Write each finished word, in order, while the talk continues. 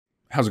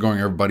How's it going,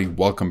 everybody?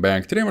 Welcome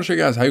back. Today I'm going to show you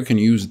guys how you can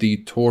use the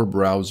Tor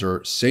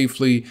browser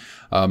safely.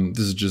 This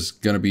is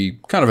just going to be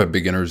kind of a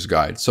beginner's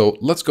guide. So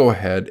let's go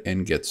ahead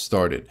and get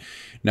started.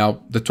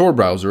 Now, the Tor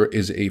browser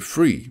is a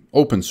free,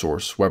 open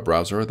source web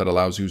browser that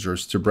allows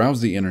users to browse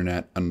the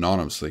internet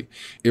anonymously.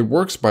 It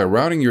works by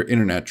routing your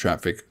internet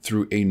traffic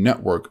through a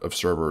network of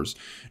servers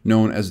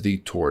known as the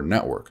Tor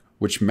network,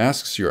 which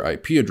masks your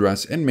IP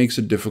address and makes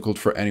it difficult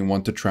for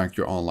anyone to track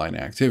your online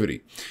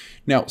activity.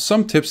 Now,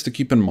 some tips to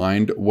keep in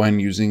mind when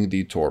using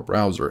the Tor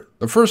browser.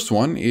 The first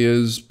one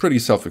is pretty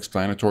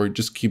self-explanatory.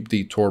 Just keep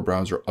the Tor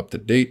browser up to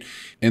date.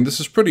 And this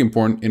is pretty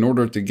important in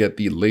order to get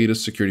the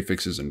latest security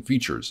fixes and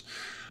features.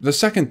 The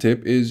second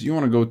tip is you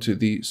want to go to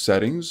the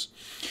settings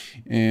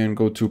and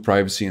go to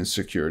privacy and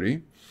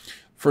security.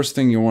 First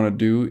thing you want to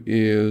do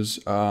is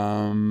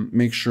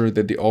make sure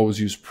that the always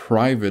use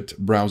private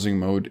browsing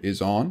mode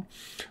is on.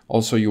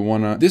 Also, you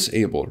want to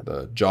disable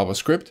the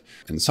JavaScript.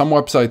 And some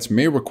websites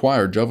may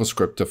require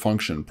JavaScript to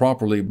function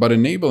properly, but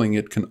enabling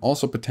it can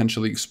also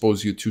potentially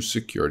expose you to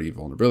security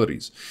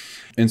vulnerabilities.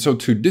 And so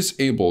to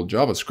disable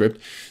JavaScript,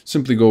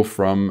 simply go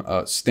from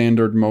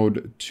standard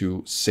mode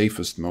to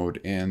safest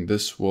mode. And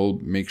this will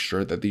make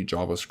sure that the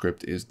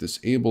JavaScript is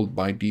disabled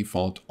by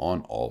default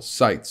on all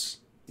sites.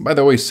 By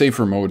the way,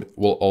 safer mode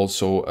will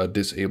also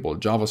disable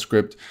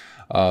JavaScript.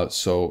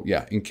 So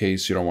yeah, in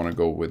case you don't want to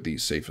go with the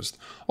safest.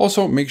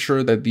 Also, make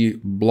sure that the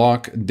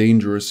block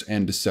dangerous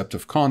and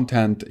deceptive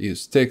content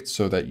is ticked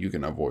so that you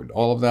can avoid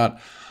all of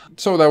that.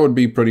 So that would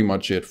be pretty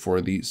much it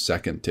for the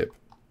second tip.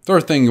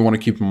 Third thing you want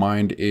to keep in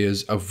mind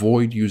is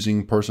avoid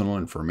using personal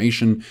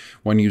information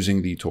when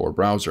using the Tor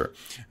browser.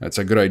 It's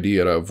a good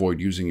idea to avoid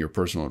using your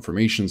personal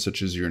information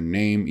such as your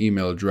name,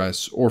 email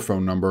address, or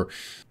phone number,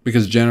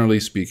 because generally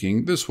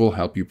speaking, this will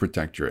help you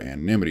protect your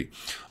anonymity.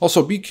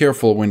 Also, be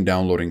careful when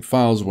downloading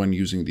files when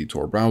using the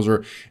Tor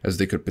browser, as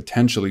they could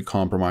potentially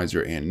compromise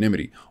your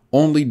anonymity.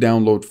 Only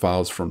download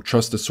files from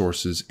trusted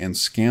sources and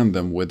scan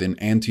them with an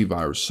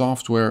antivirus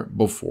software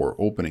before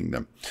opening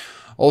them.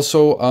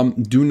 Also,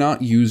 do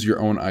not use your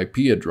own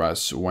IP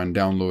address when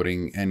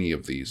downloading any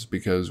of these,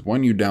 because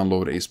when you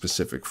download a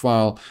specific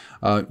file,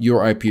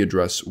 your IP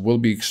address will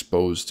be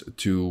exposed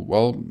to,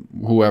 well,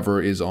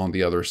 whoever is on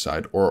the other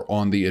side or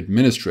on the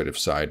administrative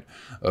side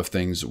of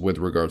things with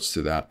regards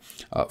to that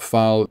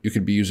file. You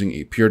could be using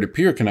a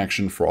peer-to-peer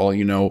connection for all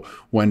you know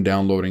when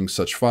downloading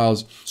such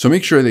files. So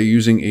make sure that you're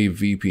using a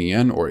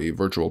VPN or a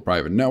virtual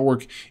private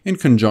network in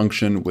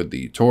conjunction with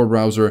the Tor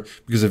browser,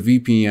 because a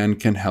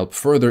VPN can help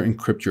further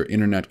encrypt your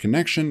internet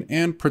connection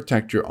and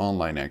protect your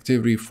online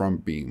activity from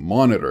being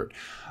monitored.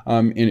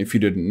 And if you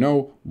didn't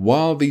know,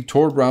 while the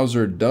Tor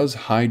browser does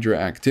hide your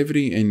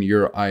activity and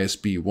your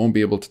ISP won't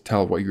be able to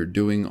tell what you're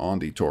doing on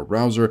the Tor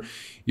browser,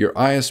 your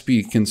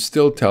ISP can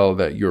still tell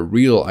that your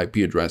real IP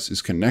address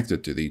is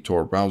connected to the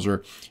Tor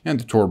browser, and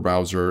the Tor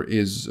browser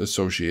is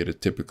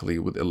associated typically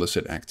with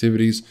illicit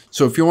activities.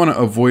 So if you want to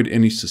avoid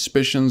any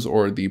suspicions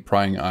or the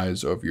prying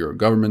eyes of your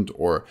government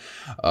or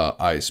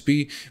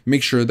ISP,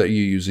 make sure that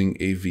you're using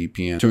a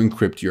VPN to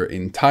encrypt your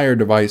entire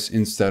device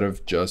instead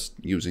of just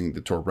using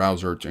the Tor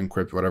browser to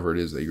encrypt whatever it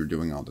is that you're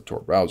doing on the Tor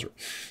browser.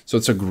 So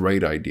it's a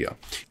great idea.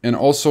 And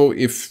also,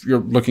 if you're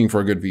looking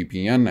for a good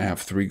VPN, I have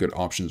 3 good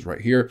options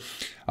right here.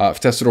 I've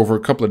tested over a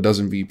couple of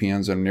dozen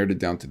VPNs and narrowed it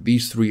down to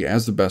these 3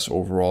 as the best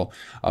overall.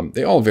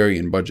 They all vary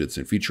in budgets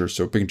and features,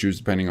 so pick and choose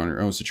depending on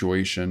your own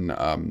situation,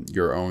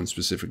 your own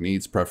specific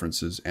needs,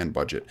 preferences, and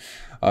budget.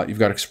 You've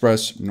got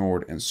Express,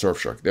 Nord, and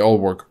Surfshark. They all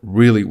work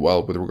really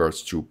well with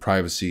regards to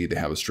privacy. They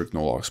have a strict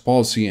no-logs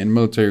policy and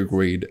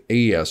military-grade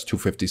AES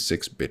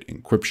 256-bit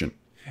encryption.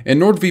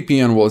 And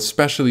NordVPN will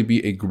especially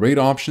be a great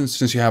option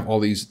since you have all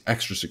these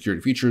extra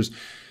security features,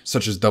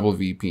 such as double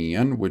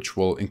VPN, which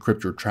will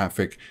encrypt your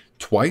traffic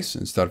twice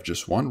instead of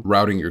just one,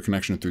 routing your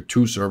connection through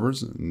 2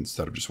 servers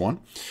instead of just one.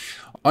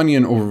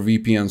 Onion over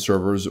VPN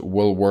servers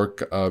will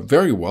work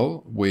very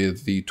well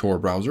with the Tor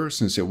browser,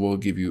 since it will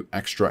give you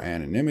extra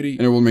anonymity,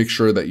 and it will make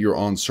sure that you're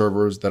on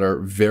servers that are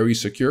very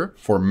secure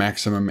for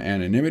maximum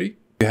anonymity.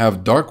 You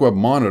have Dark Web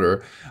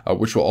Monitor,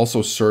 which will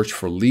also search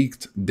for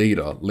leaked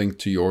data linked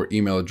to your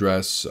email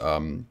address,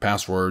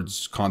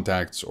 passwords,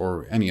 contacts,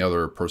 or any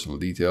other personal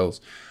details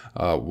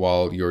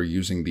while you're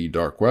using the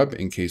dark web.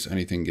 In case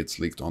anything gets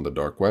leaked on the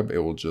dark web, it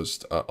will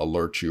just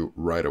alert you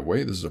right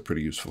away. This is a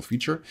pretty useful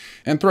feature.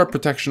 And Threat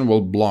Protection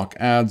will block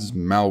ads,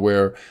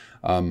 malware,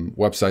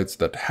 websites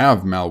that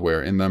have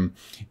malware in them,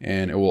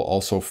 and it will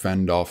also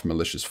fend off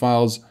malicious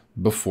files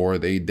before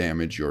they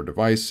damage your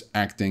device,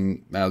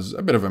 acting as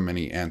a bit of a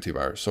mini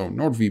antivirus. So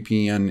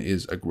NordVPN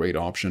is a great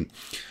option,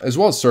 as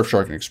well as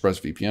Surfshark and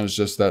ExpressVPN. It's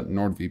just that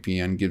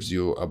NordVPN gives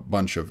you a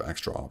bunch of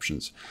extra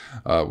options,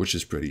 which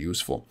is pretty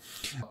useful.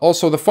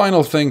 Also, the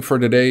final thing for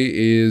today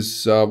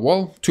is,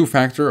 well,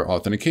 2-factor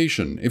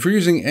authentication. If you're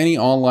using any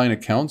online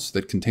accounts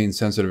that contain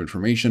sensitive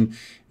information,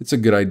 it's a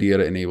good idea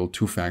to enable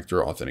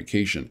 2-factor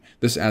authentication.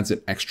 This adds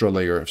an extra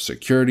layer of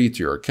security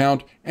to your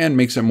account and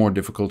makes it more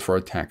difficult for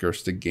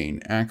attackers to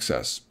gain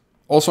access.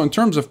 Also, in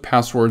terms of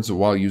passwords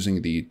while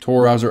using the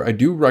Tor browser, I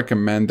do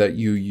recommend that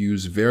you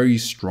use very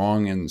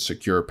strong and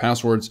secure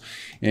passwords.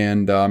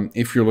 And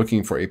if you're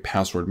looking for a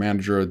password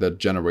manager that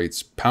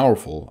generates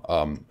powerful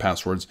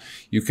passwords,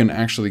 you can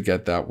actually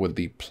get that with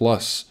the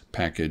Plus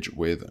package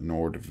with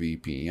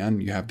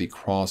NordVPN. You have the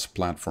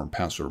cross-platform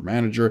password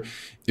manager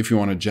if you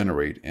want to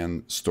generate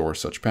and store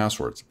such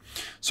passwords.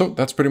 So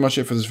that's pretty much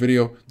it for this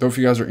video. Though if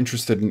you guys are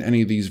interested in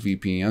any of these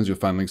VPNs, you'll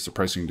find links to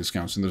pricing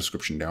discounts in the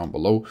description down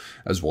below,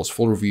 as well as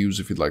full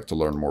reviews if you'd like to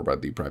learn more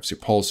about the privacy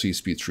policy,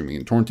 speed streaming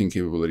and torrenting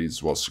capabilities,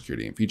 as well as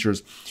security and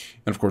features.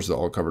 And of course, they're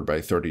all covered by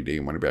a 30-day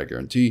money-back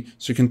guarantee,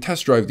 so you can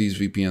test drive these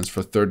VPNs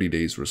for 30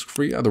 days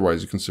risk-free.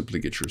 Otherwise, you can simply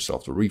get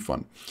yourself a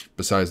refund.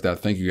 Besides that,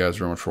 thank you guys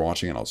very much for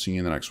watching, and I'll see you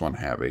in the next one.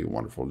 Have a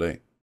wonderful day.